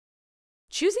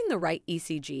Choosing the right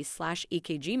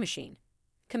ECG/EKG machine.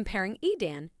 Comparing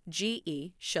Edan,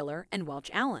 GE, Schiller, and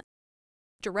Welch Allyn.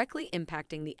 Directly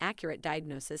impacting the accurate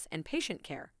diagnosis and patient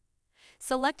care.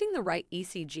 Selecting the right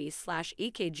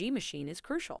ECG/EKG machine is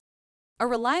crucial. A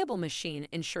reliable machine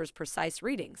ensures precise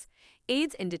readings,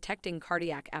 aids in detecting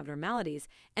cardiac abnormalities,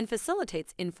 and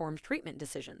facilitates informed treatment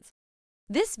decisions.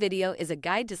 This video is a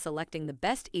guide to selecting the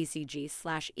best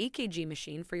ECG/EKG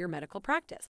machine for your medical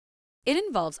practice. It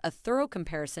involves a thorough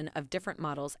comparison of different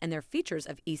models and their features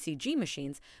of ECG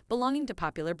machines belonging to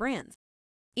popular brands.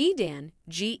 Edan,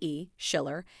 GE,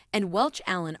 Schiller, and Welch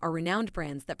Allyn are renowned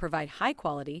brands that provide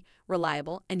high-quality,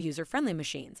 reliable, and user-friendly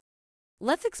machines.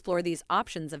 Let's explore these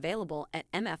options available at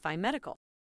MFI Medical.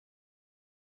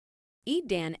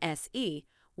 Edan SE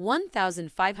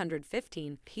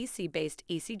 1515 PC-based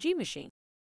ECG machine.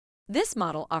 This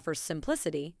model offers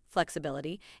simplicity,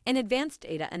 flexibility, and advanced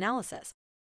data analysis.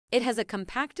 It has a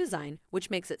compact design which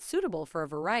makes it suitable for a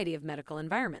variety of medical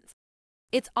environments.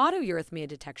 Its auto-urethmia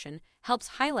detection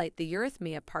helps highlight the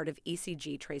urethmia part of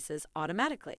ECG traces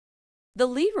automatically. The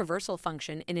lead reversal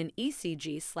function in an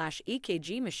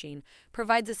ECG/EKG machine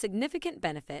provides a significant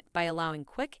benefit by allowing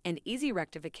quick and easy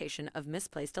rectification of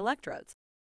misplaced electrodes.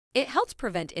 It helps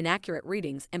prevent inaccurate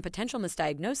readings and potential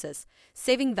misdiagnosis,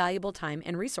 saving valuable time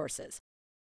and resources.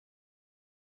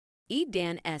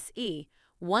 Edan SE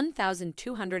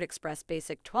 1200 Express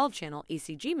Basic 12-channel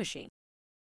ECG machine.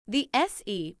 The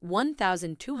SE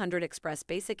 1200 Express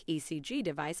Basic ECG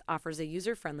device offers a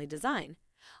user-friendly design,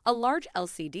 a large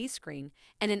LCD screen,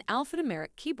 and an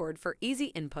alphanumeric keyboard for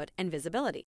easy input and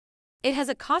visibility. It has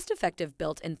a cost-effective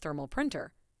built-in thermal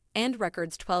printer and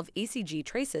records 12 ECG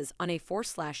traces on a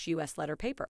 4/US letter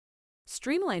paper.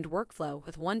 Streamlined workflow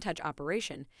with one-touch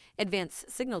operation,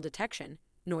 advanced signal detection,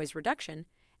 noise reduction,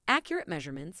 accurate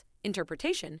measurements,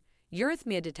 interpretation,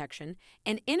 urethmia detection,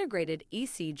 and integrated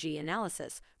ECG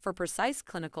analysis for precise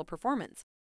clinical performance.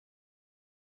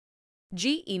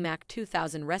 GE MAC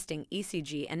 2000 Resting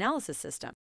ECG Analysis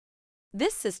System.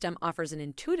 This system offers an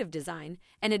intuitive design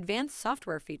and advanced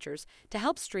software features to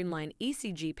help streamline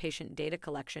ECG patient data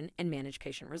collection and manage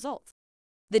patient results.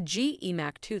 The GE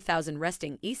MAC 2000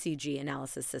 Resting ECG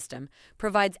Analysis System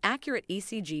provides accurate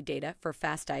ECG data for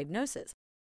fast diagnosis.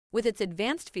 With its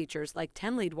advanced features like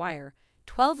 10-lead wire,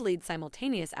 12-lead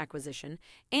simultaneous acquisition,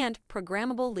 and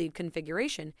programmable lead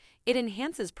configuration, it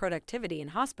enhances productivity in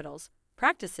hospitals,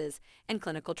 practices, and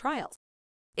clinical trials.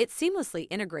 It seamlessly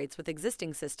integrates with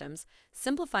existing systems,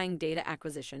 simplifying data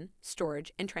acquisition,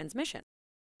 storage, and transmission.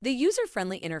 The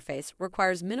user-friendly interface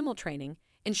requires minimal training,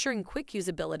 ensuring quick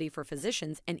usability for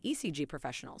physicians and ECG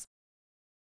professionals.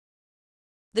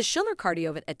 The Schiller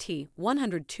Cardiovit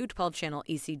AT102 12-channel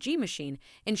ECG machine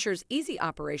ensures easy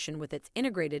operation with its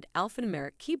integrated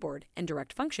alphanumeric keyboard and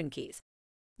direct function keys.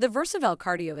 The versatile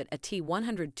Cardiovit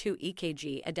AT102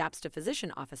 EKG adapts to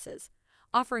physician offices,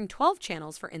 offering 12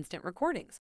 channels for instant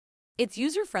recordings. Its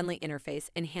user-friendly interface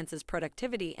enhances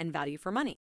productivity and value for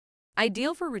money.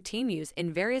 Ideal for routine use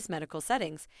in various medical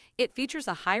settings, it features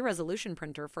a high-resolution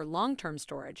printer for long-term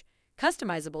storage,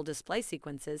 customizable display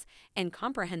sequences, and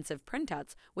comprehensive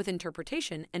printouts with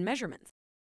interpretation and measurements.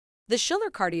 The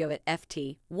Schiller Cardiovit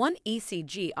FT1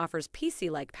 ECG offers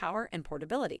PC-like power and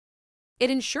portability. It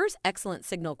ensures excellent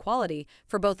signal quality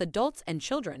for both adults and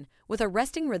children with a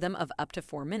resting rhythm of up to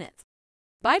 4 minutes.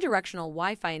 Bidirectional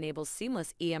Wi-Fi enables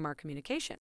seamless EMR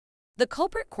communication. The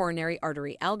culprit coronary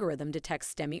artery algorithm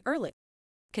detects STEMI early.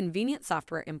 Convenient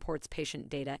software imports patient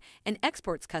data and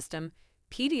exports custom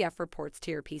PDF reports to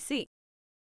your PC.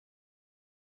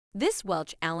 This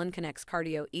Welch Allyn Connex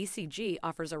Cardio ECG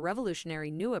offers a revolutionary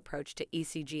new approach to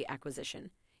ECG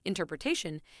acquisition,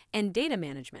 interpretation, and data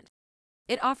management.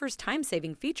 It offers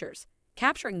time-saving features,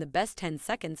 capturing the best 10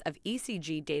 seconds of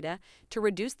ECG data to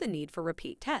reduce the need for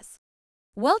repeat tests.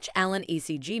 Welch Allyn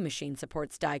ECG machine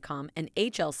supports DICOM and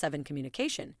HL7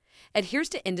 communication, adheres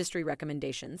to industry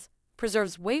recommendations,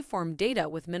 preserves waveform data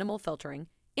with minimal filtering,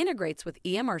 integrates with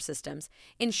EMR systems,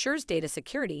 ensures data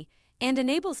security, and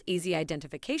enables easy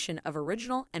identification of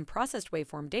original and processed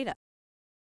waveform data.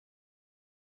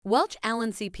 Welch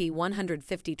Allyn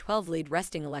CP150 12-lead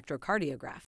resting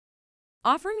electrocardiograph.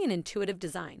 Offering an intuitive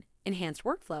design, enhanced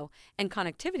workflow, and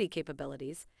connectivity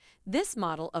capabilities, this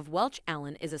model of Welch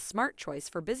Allyn is a smart choice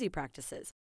for busy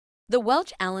practices. The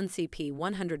Welch Allyn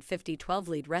CP150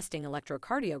 12-lead resting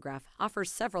electrocardiograph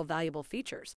offers several valuable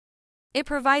features. It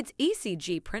provides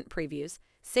ECG print previews,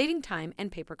 saving time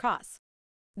and paper costs.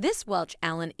 This Welch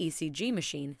Allyn ECG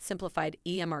machine simplified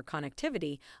EMR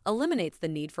connectivity eliminates the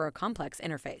need for a complex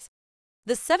interface.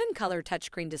 The 7-color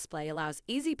touchscreen display allows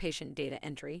easy patient data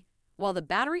entry, while the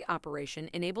battery operation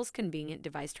enables convenient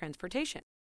device transportation.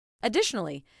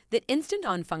 Additionally, the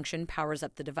instant-on function powers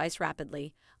up the device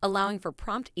rapidly, allowing for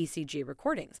prompt ECG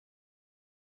recordings.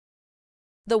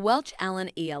 The Welch Allyn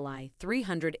ELI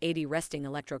 380 resting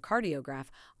electrocardiograph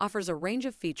offers a range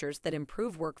of features that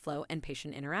improve workflow and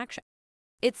patient interaction.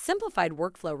 Its simplified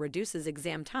workflow reduces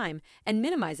exam time and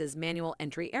minimizes manual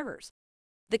entry errors.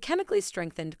 The chemically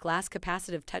strengthened glass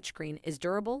capacitive touchscreen is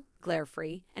durable,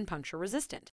 glare-free, and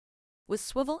puncture-resistant. With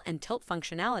swivel and tilt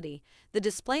functionality, the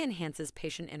display enhances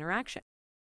patient interaction.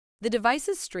 The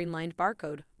device's streamlined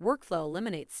barcode workflow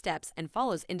eliminates steps and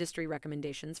follows industry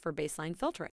recommendations for baseline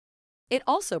filtering. It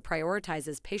also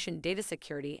prioritizes patient data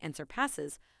security and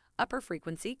surpasses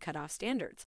upper-frequency cutoff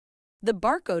standards. The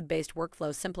barcode-based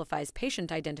workflow simplifies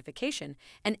patient identification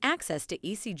and access to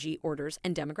ECG orders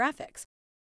and demographics.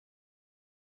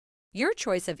 Your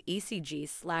choice of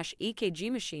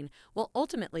ECG/EKG machine will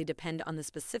ultimately depend on the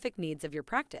specific needs of your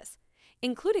practice,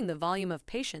 including the volume of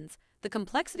patients, the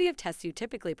complexity of tests you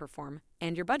typically perform,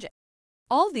 and your budget.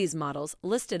 All these models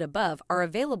listed above are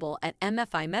available at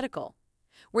MFI Medical,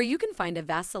 where you can find a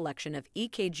vast selection of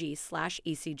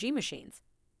EKG/ECG machines.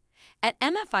 At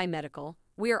MFI Medical,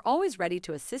 we are always ready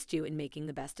to assist you in making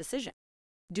the best decision.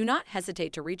 Do not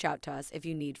hesitate to reach out to us if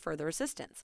you need further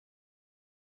assistance.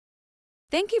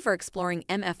 Thank you for exploring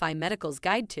MFI Medical's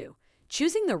guide to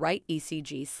choosing the right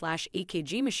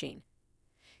ECG/EKG machine.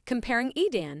 Comparing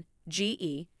Edan,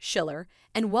 GE, Schiller,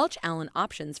 and Welch Allyn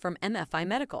options from MFI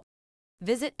Medical.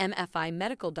 Visit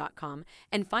mfimedical.com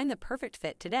and find the perfect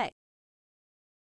fit today.